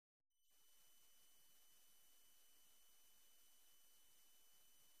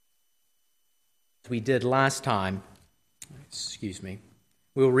we did last time.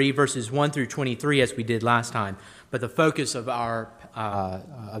 We'll read verses 1 through 23 as we did last time, but the focus of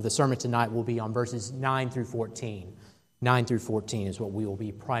the sermon tonight will be on verses 9 through 14. 9 through 14 is what we will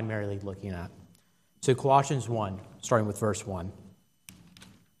be primarily looking at. So Colossians 1, starting with verse 1.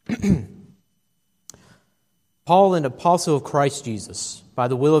 Paul, an apostle of Christ Jesus, by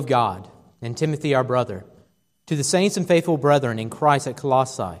the will of God, and Timothy our brother, to the saints and faithful brethren in Christ at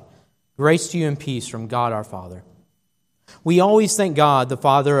Colossae, grace to you and peace from God our Father. We always thank God, the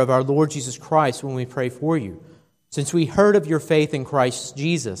Father of our Lord Jesus Christ, when we pray for you, since we heard of your faith in Christ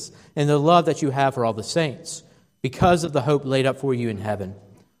Jesus and the love that you have for all the saints, because of the hope laid up for you in heaven.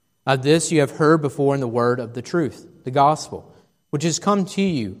 Of this you have heard before in the word of the truth, the gospel, which has come to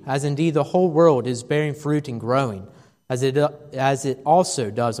you, as indeed the whole world is bearing fruit and growing, as it also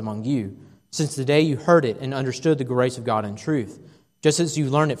does among you, since the day you heard it and understood the grace of God in truth, just as you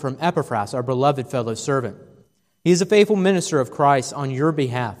learned it from Epaphras, our beloved fellow servant. He is a faithful minister of Christ on your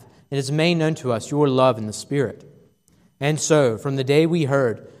behalf, and has made known to us your love in the Spirit. And so, from the day we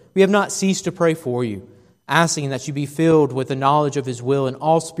heard, we have not ceased to pray for you, asking that you be filled with the knowledge of His will in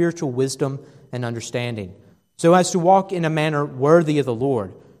all spiritual wisdom and understanding, so as to walk in a manner worthy of the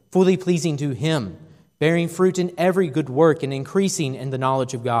Lord, fully pleasing to Him, bearing fruit in every good work and increasing in the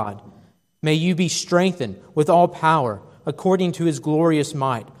knowledge of God. May you be strengthened with all power, according to His glorious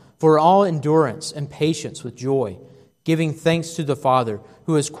might, for all endurance and patience with joy, giving thanks to the Father,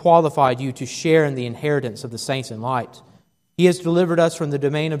 who has qualified you to share in the inheritance of the saints in light. He has delivered us from the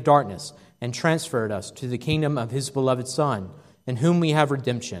domain of darkness and transferred us to the kingdom of His beloved Son, in whom we have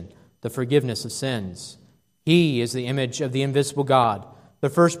redemption, the forgiveness of sins. He is the image of the invisible God, the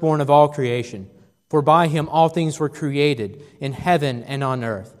firstborn of all creation. For by Him all things were created, in heaven and on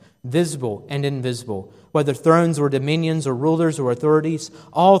earth, visible and invisible, whether thrones or dominions or rulers or authorities,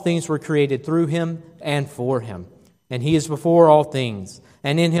 all things were created through Him and for Him. And He is before all things,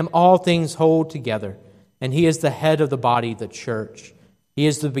 and in Him all things hold together. And He is the head of the body, the church. He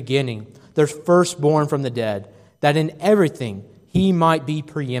is the beginning, the firstborn from the dead, that in everything He might be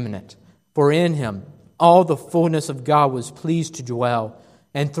preeminent. For in Him all the fullness of God was pleased to dwell,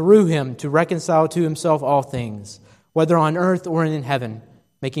 and through Him to reconcile to Himself all things, whether on earth or in heaven,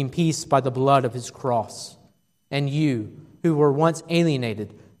 making peace by the blood of His cross. And you, who were once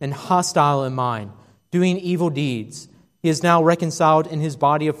alienated and hostile in mind, doing evil deeds, He is now reconciled in His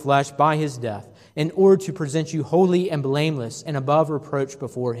body of flesh by His death, in order to present you holy and blameless and above reproach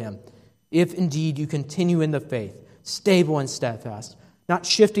before Him. If indeed you continue in the faith, stable and steadfast, not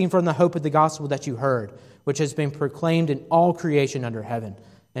shifting from the hope of the gospel that you heard, which has been proclaimed in all creation under heaven,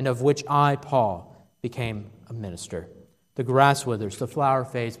 and of which I, Paul, became a minister. The grass withers, the flower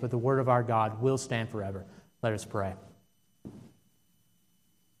fades, but the word of our God will stand forever. Let us pray.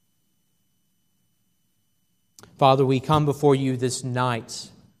 Father, we come before you this night,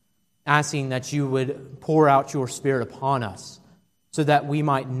 asking that you would pour out your Spirit upon us, so that we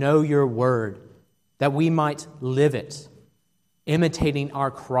might know your word, that we might live it, imitating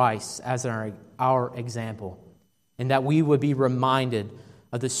our Christ as our example, and that we would be reminded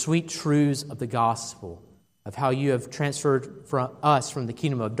of the sweet truths of the gospel, of how you have transferred us from the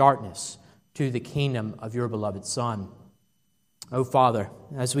kingdom of darkness to the kingdom of your beloved Son. Oh, Father,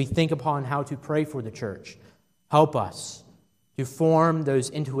 as we think upon how to pray for the church, help us to form those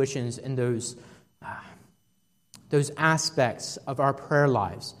intuitions and those aspects of our prayer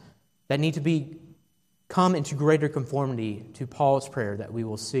lives that need to come into greater conformity to Paul's prayer that we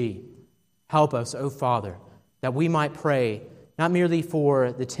will see. Help us, O Father, that we might pray not merely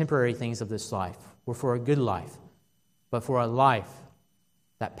for the temporary things of this life or for a good life, but for a life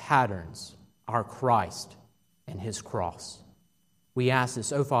that patterns our Christ and His cross. We ask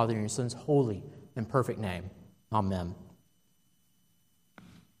this, O Father, in your Son's holy and perfect name. Amen.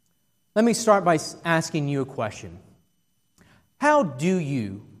 Let me start by asking you a question. How do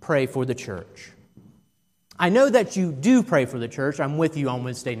you pray for the church? I know that you do pray for the church. I'm with you on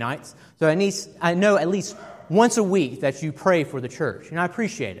Wednesday nights. So I know at least once a week that you pray for the church. And I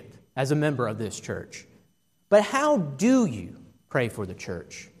appreciate it as a member of this church. But how do you pray for the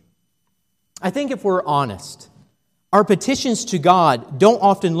church? I think if we're honest, our petitions to God don't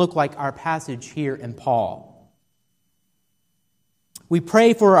often look like our passage here in Paul. We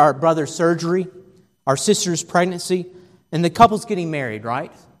pray for our brother's surgery, our sister's pregnancy, and the couple's getting married,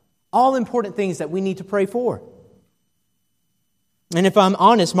 right? All important things that we need to pray for. And if I'm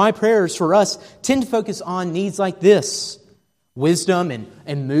honest, my prayers for us tend to focus on needs like this: wisdom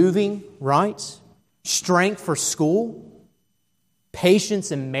and moving, right? Strength for school,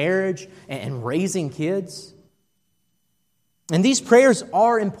 patience in marriage and raising kids. And these prayers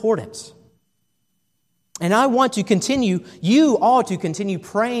are important. And I want to continue, you all to continue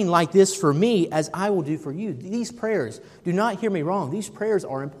praying like this for me as I will do for you. These prayers, do not hear me wrong, these prayers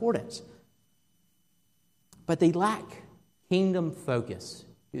are important. But they lack kingdom focus,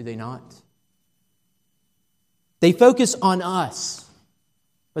 do they not? They focus on us,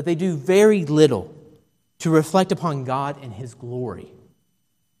 but they do very little to reflect upon God and His glory.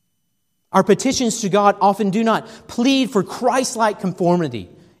 Our petitions to God often do not plead for Christ-like conformity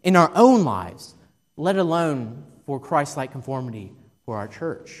in our own lives, let alone for Christ-like conformity for our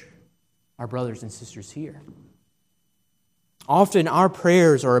church, our brothers and sisters here. Often our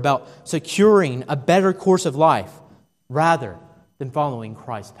prayers are about securing a better course of life rather than following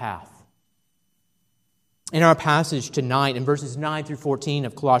Christ's path. In our passage tonight, in verses 9 through 14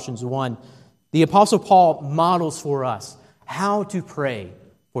 of Colossians 1, the Apostle Paul models for us how to pray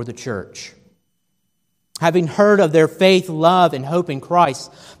for the church. Having heard of their faith, love, and hope in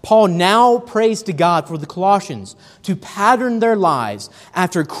Christ, Paul now prays to God for the Colossians to pattern their lives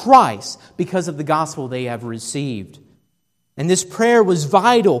after Christ because of the gospel they have received. And this prayer was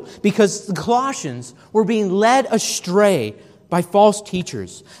vital because the Colossians were being led astray by false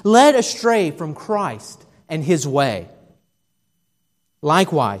teachers, led astray from Christ and His way.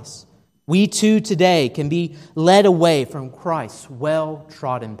 Likewise, we too today can be led away from Christ's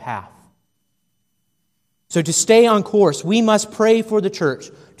well-trodden path. So to stay on course, we must pray for the church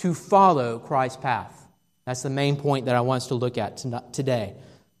to follow Christ's path. That's the main point that I want us to look at today.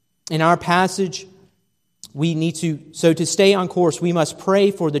 In our passage, to stay on course, we must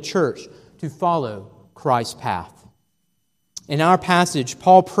pray for the church to follow Christ's path. In our passage,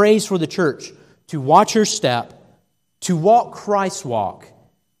 Paul prays for the church to watch her step, to walk Christ's walk,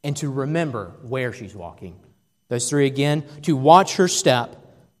 and to remember where she's walking. Those three again: to watch her step,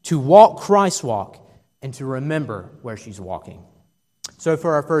 to walk Christ's walk, and to remember where she's walking. So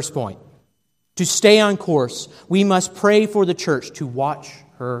for our first point, to stay on course, we must pray for the church to watch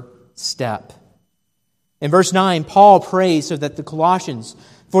her step. In verse 9, Paul prays for the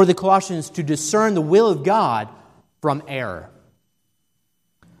Colossians to discern the will of God from error.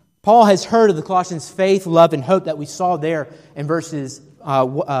 Paul has heard of the Colossians' faith, love, and hope that we saw there in verses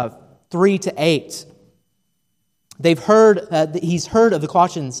 3 to 8. He's heard of the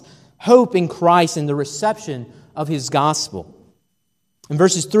Colossians' hope in Christ and the reception of His gospel. In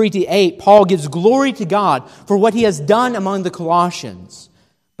verses 3 to 8, Paul gives glory to God for what He has done among the Colossians.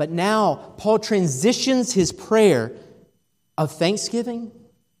 But now, Paul transitions his prayer of thanksgiving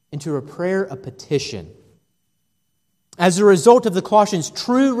into a prayer of petition. As a result of the Colossians'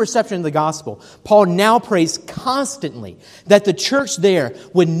 true reception of the gospel, Paul now prays constantly that the church there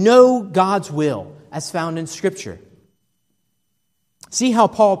would know God's will as found in Scripture. See how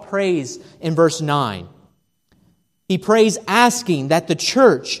Paul prays in verse 9. He prays asking that the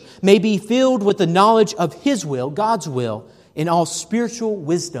church may be filled with the knowledge of His will, God's will, in all spiritual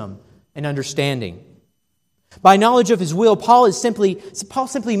wisdom and understanding. By knowledge of His will, Paul simply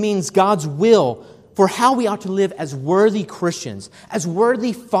means God's will for how we ought to live as worthy Christians, as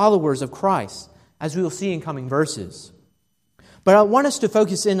worthy followers of Christ, as we will see in coming verses. But I want us to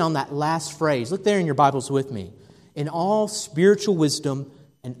focus in on that last phrase. Look there in your Bibles with me. In all spiritual wisdom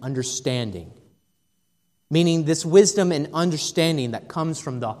and understanding. Meaning this wisdom and understanding that comes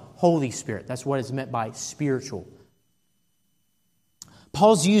from the Holy Spirit. That's what is meant by spiritual.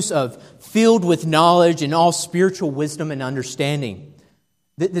 Paul's use of filled with knowledge and all spiritual wisdom and understanding.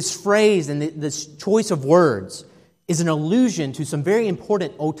 This phrase and this choice of words is an allusion to some very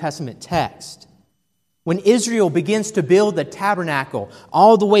important Old Testament text. When Israel begins to build the tabernacle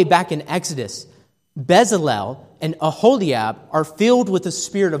all the way back in Exodus, Bezalel and Aholiab are filled with the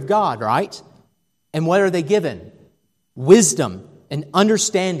Spirit of God, right? And what are they given? Wisdom and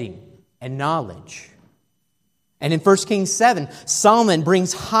understanding and knowledge. And in 1 Kings 7, Solomon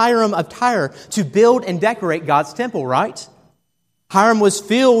brings Hiram of Tyre to build and decorate God's temple, right? Hiram was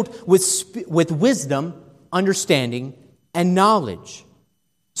filled with wisdom, understanding, and knowledge.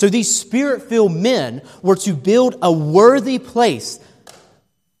 So these Spirit-filled men were to build a worthy place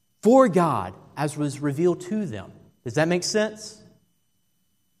for God as was revealed to them. Does that make sense?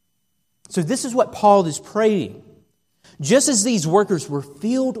 So this is what Paul is praying. Just as these workers were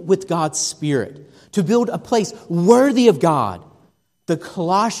filled with God's Spirit to build a place worthy of God, the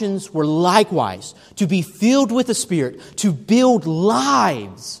Colossians were likewise to be filled with the Spirit to build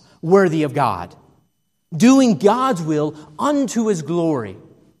lives worthy of God, doing God's will unto His glory.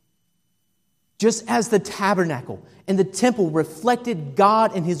 Just as the tabernacle and the temple reflected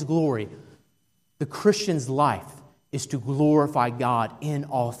God and His glory, the Christian's life is to glorify God in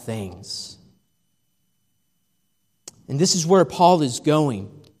all things. And this is where Paul is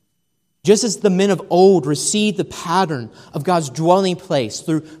going. Just as the men of old received the pattern of God's dwelling place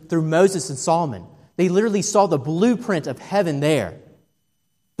through Moses and Solomon, they literally saw the blueprint of heaven there.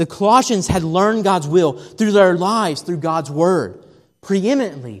 The Colossians had learned God's will through their lives, through God's word,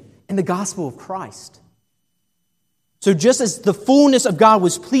 preeminently in the gospel of Christ. So just as the fullness of God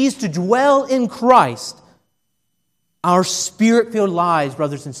was pleased to dwell in Christ, our spirit-filled lives,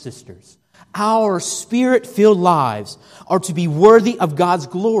 brothers and sisters, our spirit-filled lives are to be worthy of God's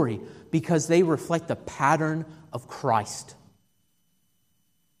glory because they reflect the pattern of Christ.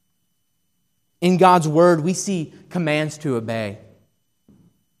 In God's word, we see commands to obey,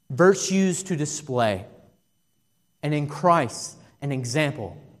 virtues to display, and in Christ, an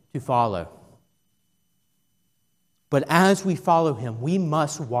example to follow. But as we follow Him, we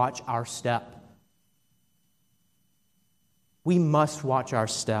must watch our step. We must watch our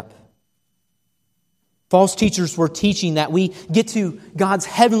step. False teachers were teaching that we get to God's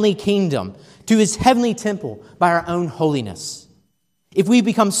heavenly kingdom, to His heavenly temple, by our own holiness. If we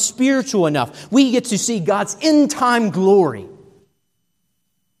become spiritual enough, we get to see God's end-time glory.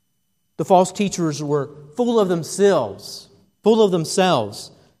 The false teachers were full of themselves,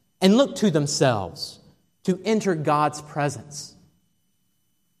 and looked to themselves to enter God's presence.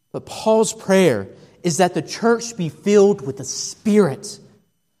 But Paul's prayer is that the church be filled with the Spirit,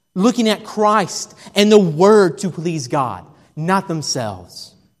 looking at Christ and the Word to please God, not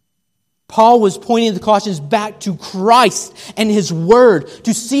themselves. Paul was pointing the Colossians back to Christ and His Word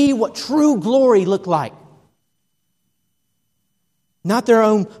to see what true glory looked like. Not their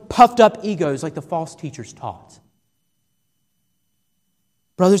own puffed up egos like the false teachers taught.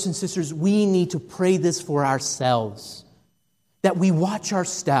 Brothers and sisters, we need to pray this for ourselves, that we watch our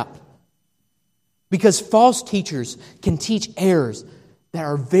step, because false teachers can teach errors that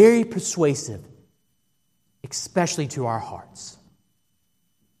are very persuasive, especially to our hearts.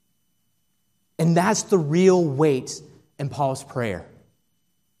 And that's the real weight in Paul's prayer.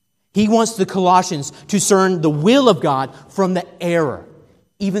 He wants the Colossians to discern the will of God from the error,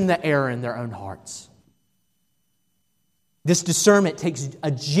 even the error in their own hearts. This discernment takes a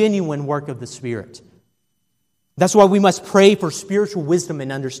genuine work of the Spirit. That's why we must pray for spiritual wisdom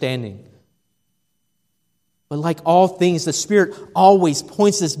and understanding. But like all things, the Spirit always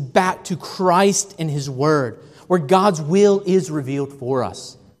points us back to Christ and His Word, where God's will is revealed for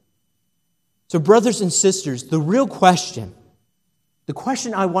us. So brothers and sisters, the real question, the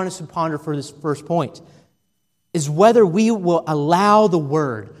question I want us to ponder for this first point, is whether we will allow the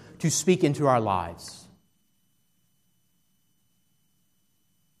Word to speak into our lives.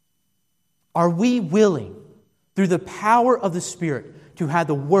 Are we willing, through the power of the Spirit, to have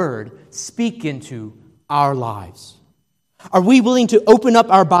the Word speak into our lives? Are we willing to open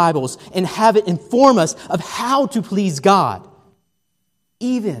up our Bibles and have it inform us of how to please God,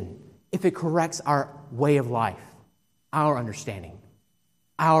 even if it corrects our way of life, our understanding,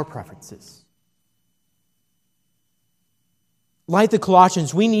 our preferences? Like the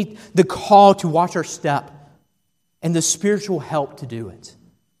Colossians, we need the call to watch our step and the spiritual help to do it.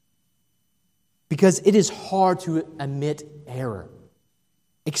 Because it is hard to admit error,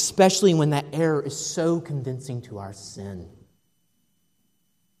 especially when that error is so convincing to our sin.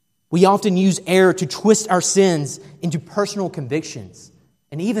 We often use error to twist our sins into personal convictions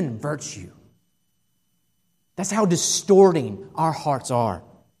and even virtue. That's how distorting our hearts are.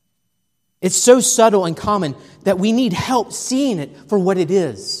 It's so subtle and common that we need help seeing it for what it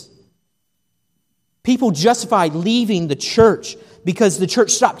is. People justified leaving the church because the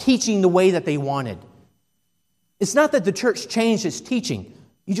church stopped teaching the way that they wanted. It's not that the church changed its teaching.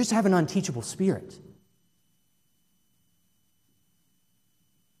 You just have an unteachable spirit.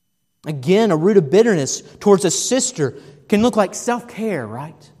 Again, a root of bitterness towards a sister can look like self-care,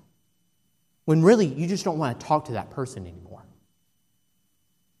 right? When really, you just don't want to talk to that person anymore.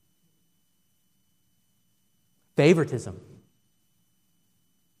 Favoritism.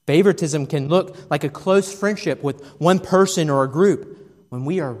 Favoritism can look like a close friendship with one person or a group when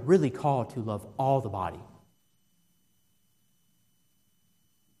we are really called to love all the body.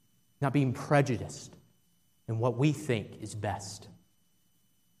 Not being prejudiced in what we think is best.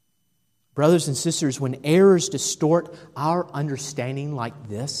 Brothers and sisters, when errors distort our understanding like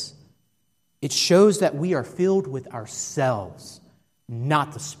this, it shows that we are filled with ourselves,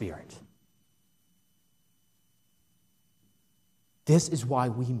 not the Spirit. This is why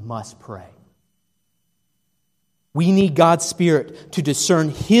we must pray. We need God's Spirit to discern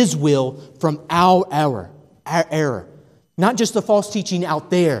His will from our error. Not just the false teaching out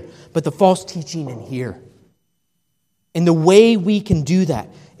there, but the false teaching in here. And the way we can do that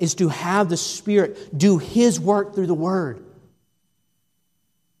is to have the Spirit do His work through the Word.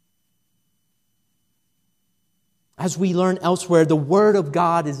 As we learn elsewhere, the Word of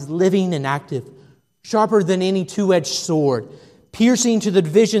God is living and active, sharper than any two-edged sword, piercing to the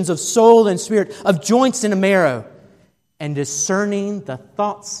divisions of soul and spirit, of joints and marrow, and discerning the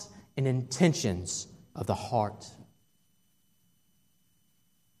thoughts and intentions of the heart.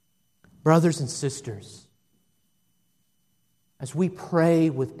 Brothers and sisters, as we pray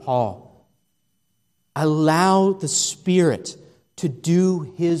with Paul, allow the Spirit to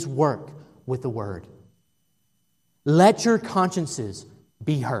do His work with the Word. Let your consciences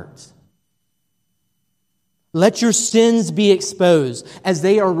be hurt. Let your sins be exposed as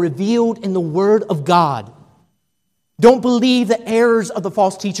they are revealed in the Word of God. Don't believe the errors of the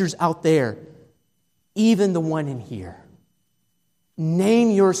false teachers out there, even the one in here.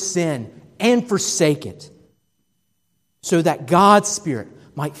 Name your sin and forsake it, so that God's Spirit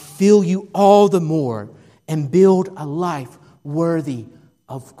might fill you all the more and build a life worthy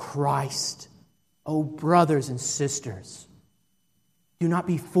of Christ. Oh, brothers and sisters, do not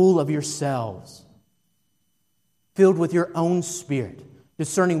be full of yourselves, filled with your own spirit,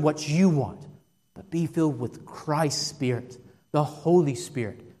 discerning what you want, but be filled with Christ's Spirit, the Holy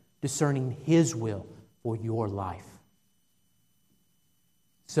Spirit, discerning His will for your life.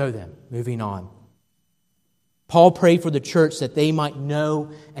 So then, moving on. Paul prayed for the church that they might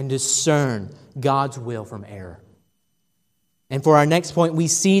know and discern God's will from error. And for our next point, we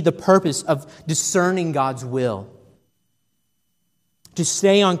see the purpose of discerning God's will. To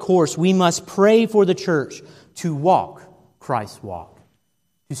stay on course, we must pray for the church to walk Christ's walk.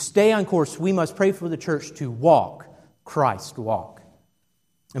 To stay on course, we must pray for the church to walk Christ's walk.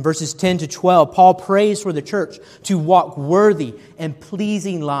 In verses 10 to 12, Paul prays for the church to walk worthy and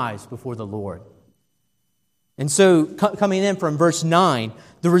pleasing lives before the Lord. And so, coming in from verse 9,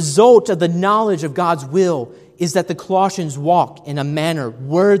 the result of the knowledge of God's will is that the Colossians walk in a manner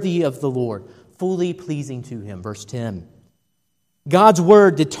worthy of the Lord, fully pleasing to Him. Verse 10. God's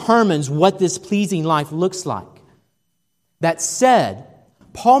Word determines what this pleasing life looks like. That said,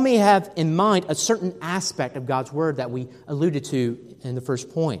 Paul may have in mind a certain aspect of God's Word that we alluded to in the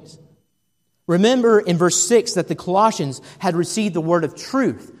first point. Remember in verse 6 that the Colossians had received the word of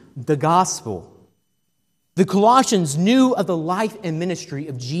truth, the gospel. The Colossians knew of the life and ministry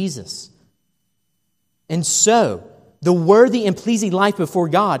of Jesus. And so, the worthy and pleasing life before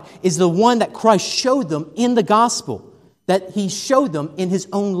God is the one that Christ showed them in the gospel, that He showed them in His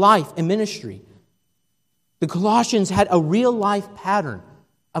own life and ministry. The Colossians had a real life pattern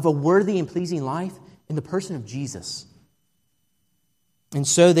of a worthy and pleasing life in the person of Jesus. And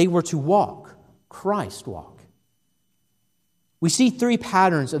so they were to walk Christ's walk. We see three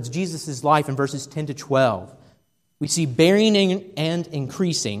patterns of Jesus' life in verses 10 to 12. We see bearing and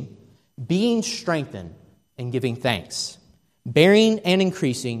increasing, being strengthened, and giving thanks. Bearing and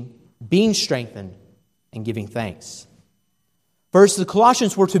increasing, being strengthened, and giving thanks. First, the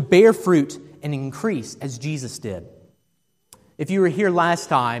Colossians were to bear fruit and increase as Jesus did. If you were here last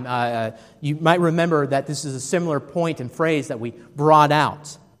time, you might remember that this is a similar point and phrase that we brought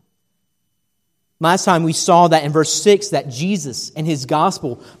out. Last time we saw that in verse 6 that Jesus and His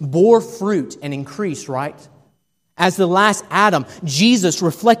gospel bore fruit and increased, right? As the last Adam, Jesus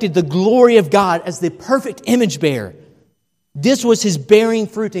reflected the glory of God as the perfect image bearer. This was His bearing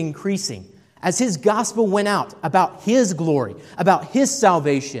fruit and increasing. As His gospel went out about His glory, about His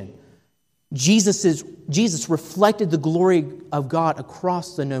salvation, Jesus reflected the glory of God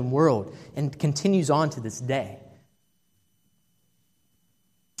across the known world and continues on to this day.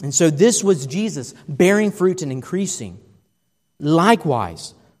 And so this was Jesus bearing fruit and increasing.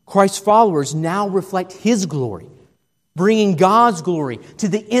 Likewise, Christ's followers now reflect His glory, bringing God's glory to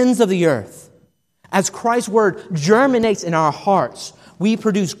the ends of the earth. As Christ's word germinates in our hearts, we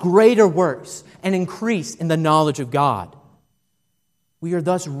produce greater works and increase in the knowledge of God. We are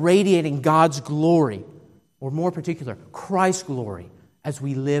thus radiating God's glory, or more particular, Christ's glory, as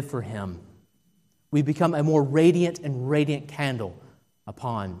we live for Him. We become a more radiant and radiant candle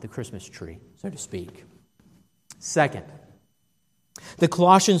upon the Christmas tree, so to speak. Second, the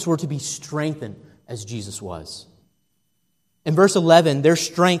Colossians were to be strengthened as Jesus was. In verse 11, their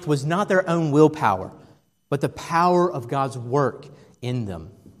strength was not their own willpower, but the power of God's work in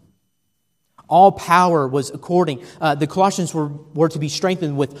them. All power was the Colossians were to be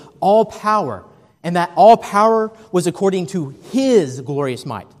strengthened with all power, and that all power was according to His glorious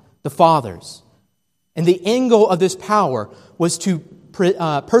might, the Father's. And the end goal of this power was to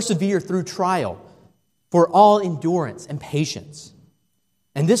persevere through trial for all endurance and patience.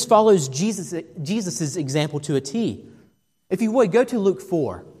 And this follows Jesus' example to a T. If you would, go to Luke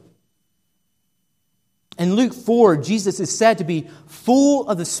 4. In Luke 4, Jesus is said to be full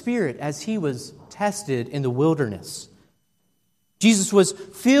of the Spirit as He was tested in the wilderness. Jesus was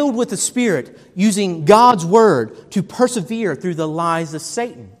filled with the Spirit, using God's Word to persevere through the lies of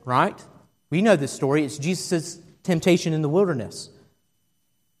Satan, right? We know this story. It's Jesus' temptation in the wilderness.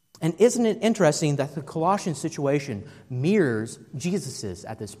 And isn't it interesting that the Colossian situation mirrors Jesus's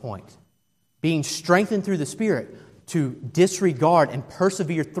at this point? Being strengthened through the Spirit to disregard and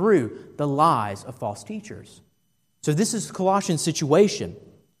persevere through the lies of false teachers. So this is the Colossian situation.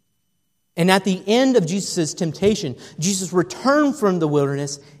 And at the end of Jesus' temptation, Jesus returned from the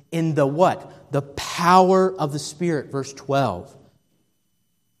wilderness in the what? The power of the Spirit, verse 12.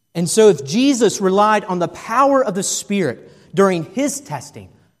 And so if Jesus relied on the power of the Spirit during His testing,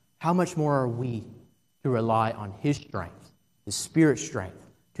 how much more are we to rely on His strength, the Spirit's strength,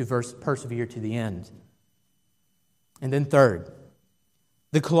 to persevere to the end? And then third,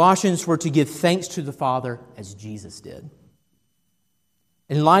 the Colossians were to give thanks to the Father as Jesus did.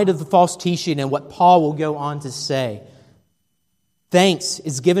 In light of the false teaching and what Paul will go on to say, thanks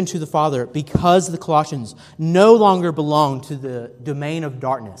is given to the Father because the Colossians no longer belong to the domain of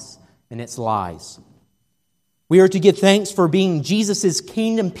darkness and its lies. We are to give thanks for being Jesus'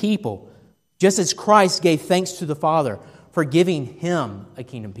 kingdom people, just as Christ gave thanks to the Father for giving Him a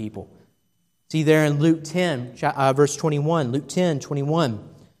kingdom people. See there in Luke 10, verse 21, Luke 10, 21.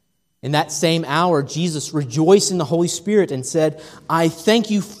 In that same hour, Jesus rejoiced in the Holy Spirit and said, I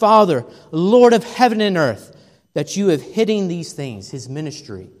thank you, Father, Lord of heaven and earth, that you have hidden these things, His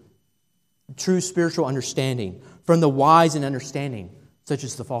ministry, true spiritual understanding, from the wise and understanding, such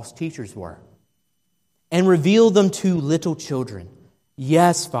as the false teachers were, and revealed them to little children.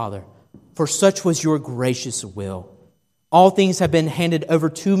 Yes, Father, for such was your gracious will. All things have been handed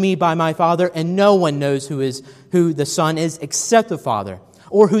over to me by my Father, and no one knows who the Son is except the Father,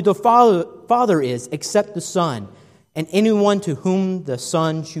 or who the Father is except the Son, and anyone to whom the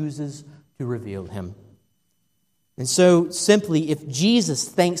Son chooses to reveal Him. And so simply, if Jesus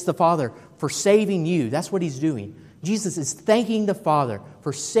thanks the Father for saving you, that's what He's doing. Jesus is thanking the Father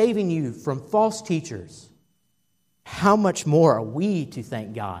for saving you from false teachers. How much more are we to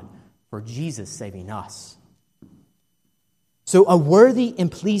thank God for Jesus saving us? So a worthy and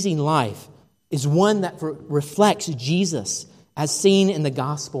pleasing life is one that reflects Jesus as seen in the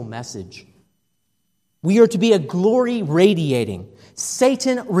gospel message. We are to be a glory-radiating,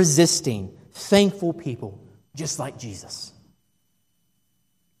 Satan-resisting, thankful people, just like Jesus.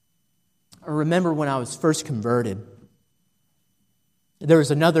 I remember when I was first converted, there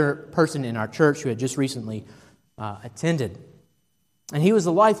was another person in our church who had just recently attended. And he was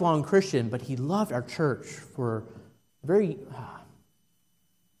a lifelong Christian, but he loved our church for a very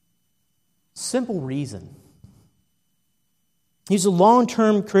simple reason. He was a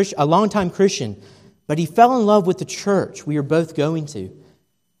long-time Christian, but he fell in love with the church we were both going to.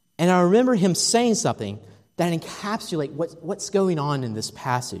 And I remember him saying something that encapsulates what's going on in this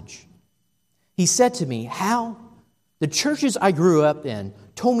passage. He said to me, Hal, the churches I grew up in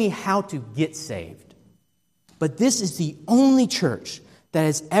told me how to get saved. But this is the only church that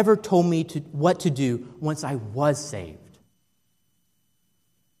has ever told me what to do once I was saved.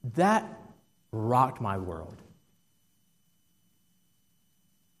 That rocked my world.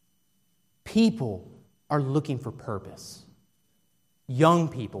 People are looking for purpose. Young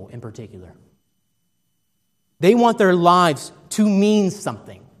people in particular. They want their lives to mean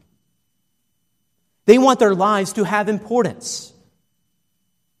something. They want their lives to have importance.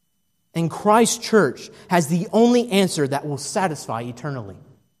 And Christ's church has the only answer that will satisfy eternally.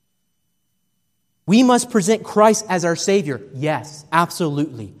 We must present Christ as our Savior. Yes,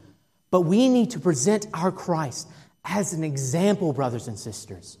 absolutely. But we need to present our Christ as an example, brothers and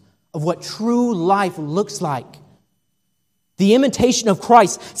sisters, of what true life looks like. The imitation of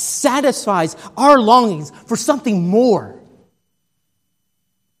Christ satisfies our longings for something more.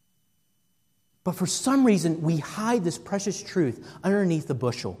 But for some reason, we hide this precious truth underneath the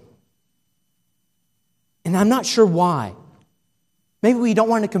bushel. And I'm not sure why. Maybe we don't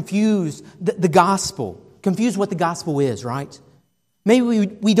want to confuse the gospel, confuse what the gospel is, right? Maybe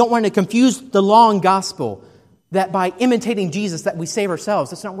we don't want to confuse the law and gospel, that by imitating Jesus that we save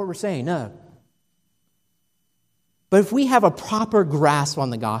ourselves. That's not what we're saying, no. But if we have a proper grasp on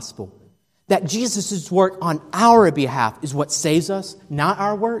the gospel, that Jesus' work on our behalf is what saves us, not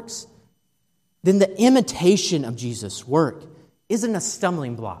our works, then the imitation of Jesus' work isn't a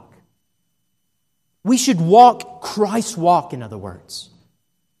stumbling block. We should walk Christ's walk, in other words.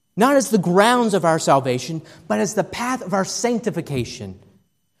 Not as the grounds of our salvation, but as the path of our sanctification.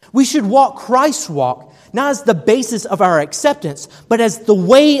 We should walk Christ's walk, not as the basis of our acceptance, but as the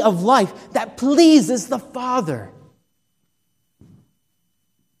way of life that pleases the Father.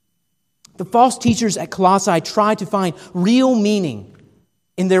 The false teachers at Colossae tried to find real meaning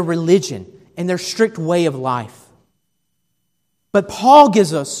in their religion and their strict way of life. But Paul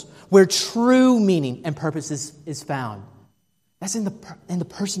gives us where true meaning and purpose is found. That's in the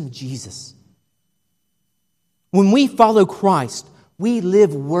person of Jesus. When we follow Christ, we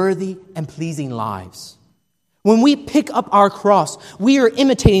live worthy and pleasing lives. When we pick up our cross, we are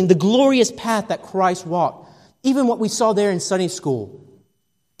imitating the glorious path that Christ walked. Even what we saw there in Sunday school.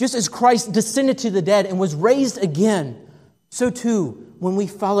 Just as Christ descended to the dead and was raised again, so too, when we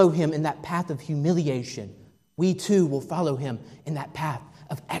follow Him in that path of humiliation, we too will follow Him in that path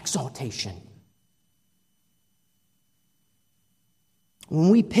of exaltation.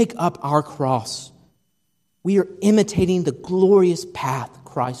 When we pick up our cross, we are imitating the glorious path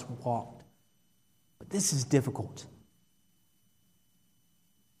Christ walked. But this is difficult.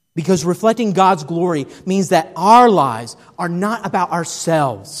 Because reflecting God's glory means that our lives are not about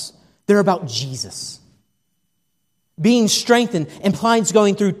ourselves. They're about Jesus. Being strengthened implies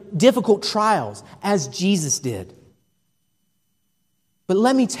going through difficult trials, as Jesus did. But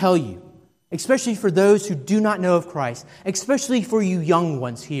let me tell you, especially for those who do not know of Christ, especially for you young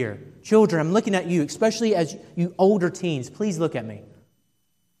ones here, children, I'm looking at you, especially as you older teens, please look at me.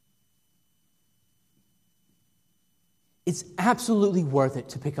 It's absolutely worth it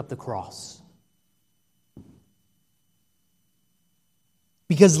to pick up the cross.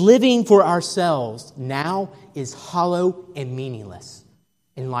 Because living for ourselves now is hollow and meaningless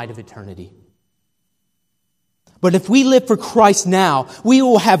in light of eternity. But if we live for Christ now, we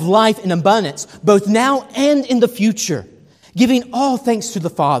will have life in abundance, both now and in the future, giving all thanks to the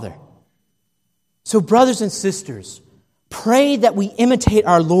Father. So, brothers and sisters, pray that we imitate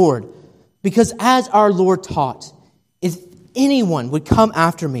our Lord, because as our Lord taught, if anyone would come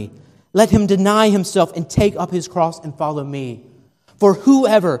after me, let him deny himself and take up his cross and follow me. For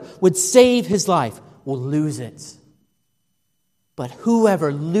whoever would save his life will lose it. But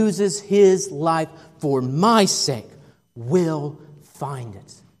whoever loses his life for my sake will find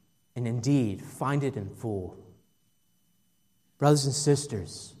it. And indeed, find it in full. Brothers and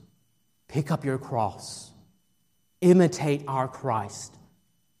sisters, pick up your cross. Imitate our Christ.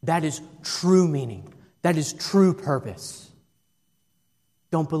 That is true meaning. That is true purpose.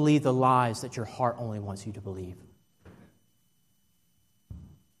 Don't believe the lies that your heart only wants you to believe.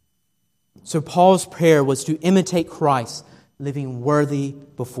 So Paul's prayer was to imitate Christ, living worthy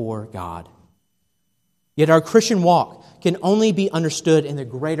before God. Yet our Christian walk can only be understood in the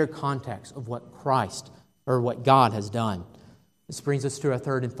greater context of what Christ or what God has done. This brings us to our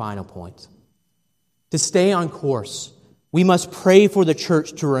third and final point. To stay on course, we must pray for the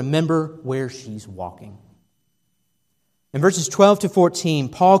church to remember where she's walking. In verses 12 to 14,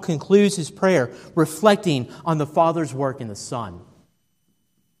 Paul concludes his prayer reflecting on the Father's work in the Son.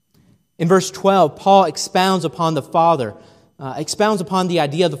 In verse 12, Paul expounds upon the Father, expounds upon the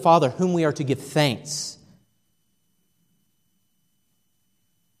idea of the Father whom we are to give thanks.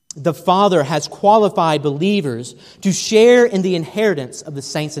 The Father has qualified believers to share in the inheritance of the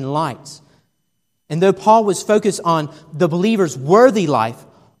saints in light. And though Paul was focused on the believer's worthy life,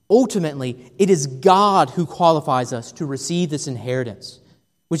 ultimately it is God who qualifies us to receive this inheritance,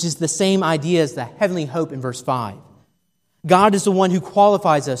 which is the same idea as the heavenly hope in verse 5. God is the one who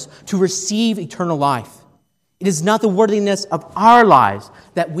qualifies us to receive eternal life. It is not the worthiness of our lives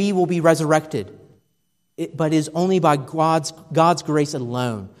that we will be resurrected, but it is only by God's grace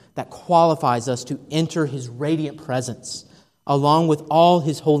alone that qualifies us to enter His radiant presence, along with all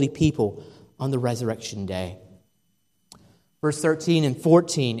His holy people on the resurrection day. Verse 13 and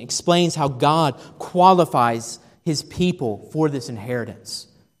 14 explains how God qualifies His people for this inheritance.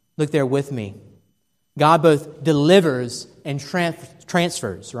 Look there with me. God both delivers and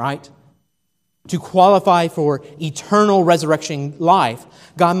transfers, right? To qualify for eternal resurrection life,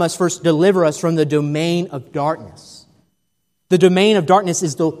 God must first deliver us from the domain of darkness. The domain of darkness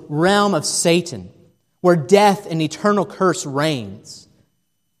is the realm of Satan, where death and eternal curse reigns.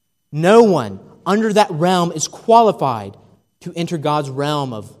 No one under that realm is qualified to enter God's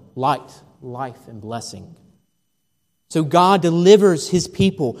realm of light, life, and blessing. So God delivers His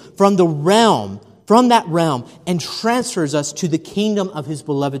people from that realm, and transfers us to the kingdom of His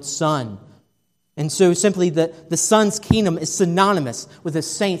beloved Son. And so simply the Son's kingdom is synonymous with the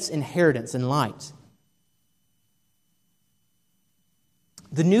saints' inheritance in light.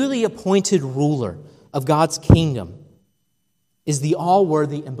 The newly appointed ruler of God's kingdom is the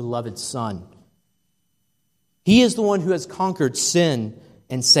all-worthy and beloved Son. He is the one who has conquered sin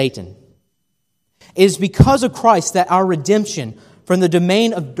and Satan. It is because of Christ that our redemption from the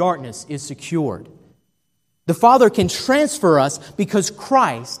domain of darkness is secured. The Father can transfer us because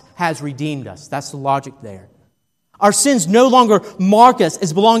Christ has redeemed us. That's the logic there. Our sins no longer mark us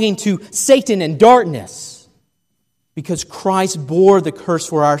as belonging to Satan and darkness because Christ bore the curse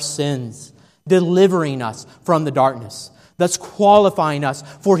for our sins, delivering us from the darkness, thus qualifying us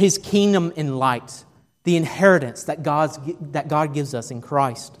for His kingdom in light, the inheritance that God gives us in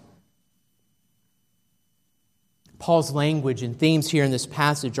Christ. Paul's language and themes here in this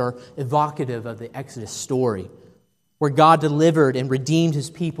passage are evocative of the Exodus story, where God delivered and redeemed His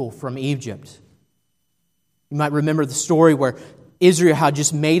people from Egypt. You might remember the story where Israel had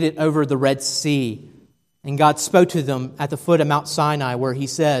just made it over the Red Sea, and God spoke to them at the foot of Mount Sinai, where He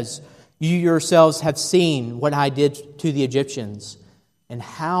says, "You yourselves have seen what I did to the Egyptians, and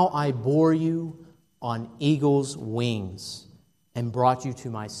how I bore you on eagle's wings and brought you to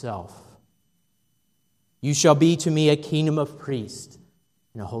myself. You shall be to me a kingdom of priests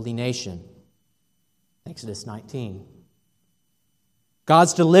and a holy nation." Exodus 19.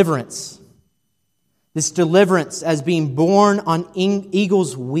 God's deliverance. This deliverance as being born on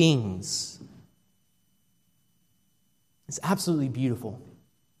eagle's wings. It's absolutely beautiful.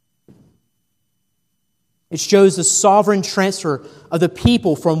 It shows the sovereign transfer of the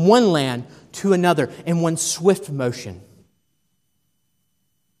people from one land to another in one swift motion.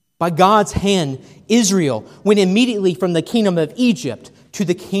 By God's hand, Israel went immediately from the kingdom of Egypt to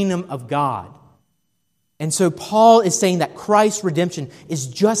the kingdom of God. And so Paul is saying that Christ's redemption is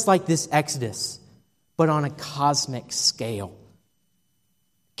just like this Exodus, but on a cosmic scale.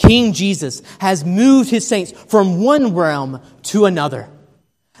 King Jesus has moved His saints from one realm to another.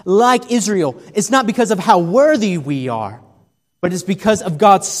 Like Israel, it's not because of how worthy we are, but it's because of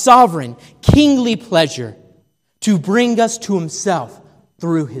God's sovereign, kingly pleasure to bring us to Himself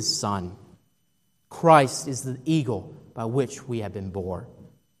through His Son. Christ is the eagle by which we have been born.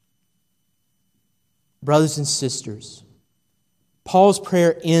 Brothers and sisters, Paul's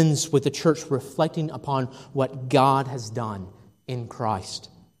prayer ends with the church reflecting upon what God has done in Christ.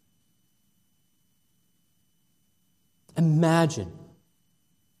 Imagine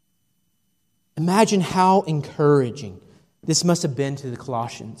how encouraging this must have been to the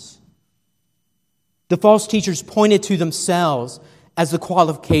Colossians. The false teachers pointed to themselves as the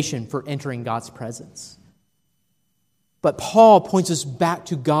qualification for entering God's presence. But Paul points us back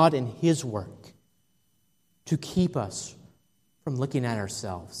to God and His work to keep us from looking at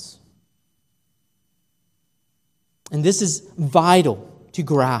ourselves. And this is vital to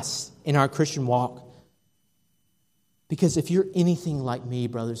grasp in our Christian walk. Because if you're anything like me,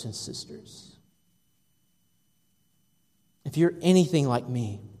 brothers and sisters, if you're anything like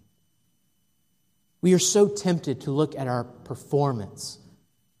me, we are so tempted to look at our performance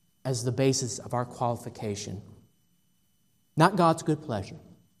as the basis of our qualification. Not God's good pleasure.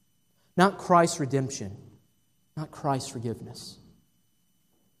 Not Christ's redemption. Not Christ's forgiveness.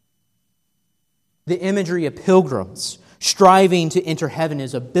 The imagery of pilgrims striving to enter heaven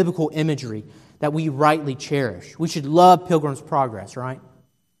is a biblical imagery that we rightly cherish. We should love Pilgrim's Progress, right?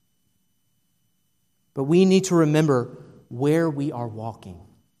 But we need to remember where we are walking.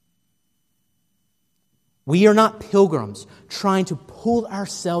 We are not pilgrims trying to pull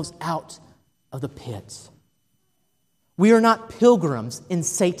ourselves out of the pit. We are not pilgrims in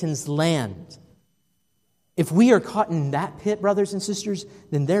Satan's land. If we are caught in that pit, brothers and sisters,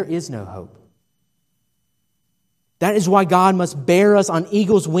 then there is no hope. That is why God must bear us on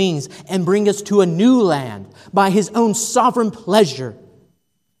eagle's wings and bring us to a new land by His own sovereign pleasure.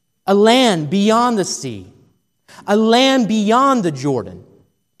 A land beyond the sea. A land beyond the Jordan.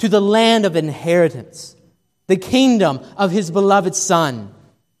 To the land of inheritance. The kingdom of His beloved Son.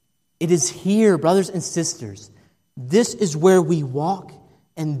 It is here, brothers and sisters. This is where we walk,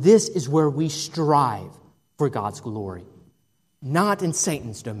 and this is where we strive for God's glory. Not in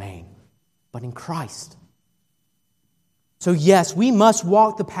Satan's domain, but in Christ. So yes, we must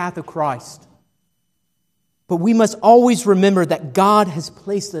walk the path of Christ. But we must always remember that God has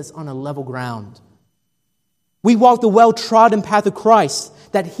placed us on a level ground. We walk the well-trodden path of Christ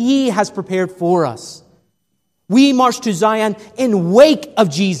that He has prepared for us. We march to Zion in wake of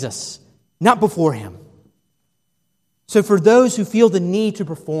Jesus, not before Him. So for those who feel the need to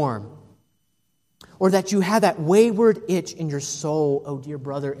perform, or that you have that wayward itch in your soul, oh dear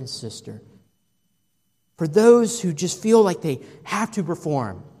brother and sister, for those who just feel like they have to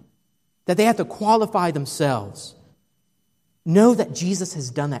perform, that they have to qualify themselves, know that Jesus has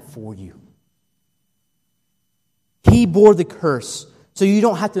done that for you. He bore the curse so you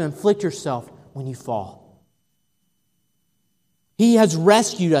don't have to inflict yourself when you fall. He has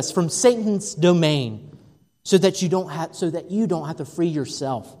rescued us from Satan's domain so that you don't have to free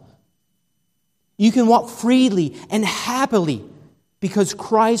yourself. You can walk freely and happily because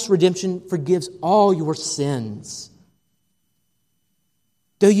Christ's redemption forgives all your sins.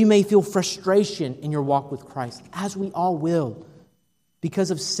 Though you may feel frustration in your walk with Christ, as we all will, because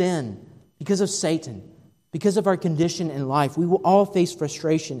of sin, because of Satan, because of our condition in life, we will all face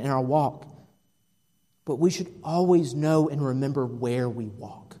frustration in our walk. But we should always know and remember where we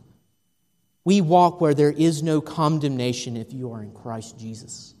walk. We walk where there is no condemnation if you are in Christ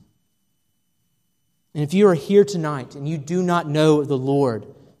Jesus. And if you are here tonight and you do not know of the Lord,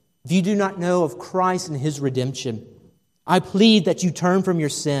 if you do not know of Christ and His redemption, I plead that you turn from your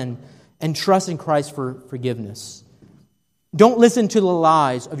sin and trust in Christ for forgiveness. Don't listen to the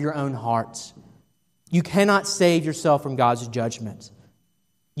lies of your own heart. You cannot save yourself from God's judgment.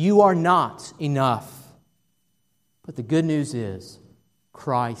 You are not enough. But the good news is,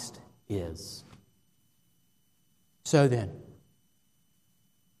 Christ is. So then,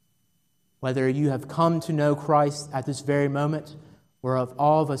 whether you have come to know Christ at this very moment or of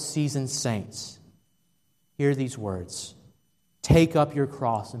all of us seasoned saints, hear these words. Take up your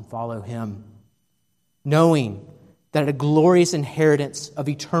cross and follow Him, knowing that a glorious inheritance of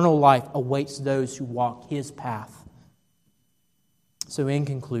eternal life awaits those who walk His path. So in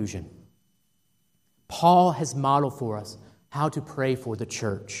conclusion, Paul has modeled for us how to pray for the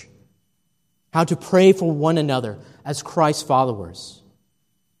church, how to pray for one another as Christ's followers.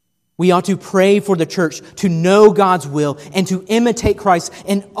 We ought to pray for the church to know God's will and to imitate Christ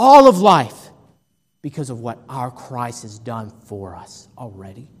in all of life because of what our Christ has done for us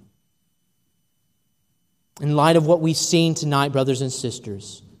already. In light of what we've seen tonight, brothers and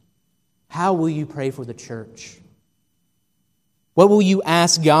sisters, how will you pray for the church? What will you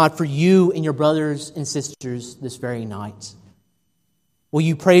ask God for you and your brothers and sisters this very night? Will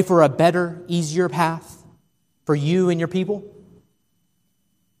you pray for a better, easier path for you and your people?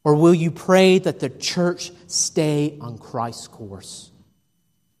 Or will you pray that the church stay on Christ's course?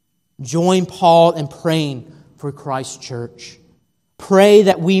 Join Paul in praying for Christ's church. Pray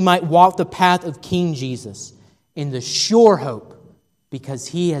that we might walk the path of King Jesus in the sure hope, because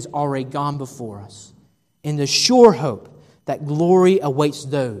He has already gone before us, in the sure hope that glory awaits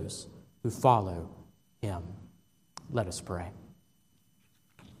those who follow Him. Let us pray.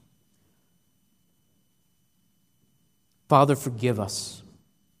 Father, forgive us.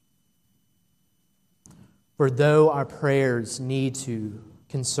 For though our prayers need to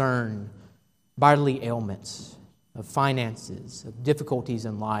concern bodily ailments, of finances, of difficulties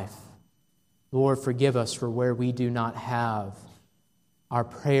in life, Lord, forgive us for where we do not have our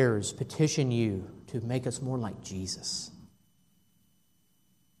prayers petition You to make us more like Jesus.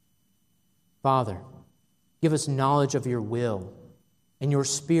 Father, give us knowledge of Your will and Your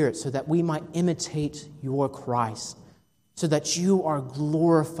Spirit so that we might imitate Your Christ, so that You are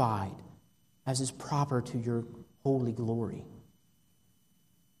glorified as is proper to Your holy glory.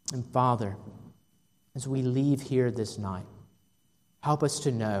 And Father, as we leave here this night, help us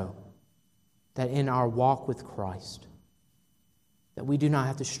to know that in our walk with Christ, that we do not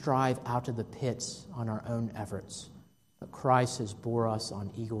have to strive out of the pits on our own efforts, but Christ has bore us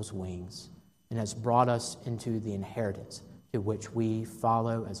on eagle's wings and has brought us into the inheritance to which we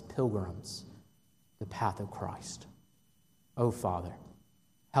follow as pilgrims the path of Christ. Oh, Father,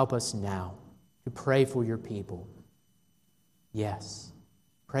 help us now to pray for Your people. Yes,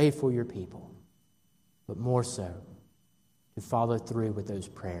 pray for Your people, but more so to follow through with those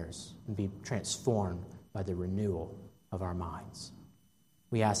prayers and be transformed by the renewal of our minds.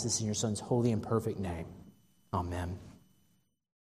 We ask this in Your Son's holy and perfect name. Amen.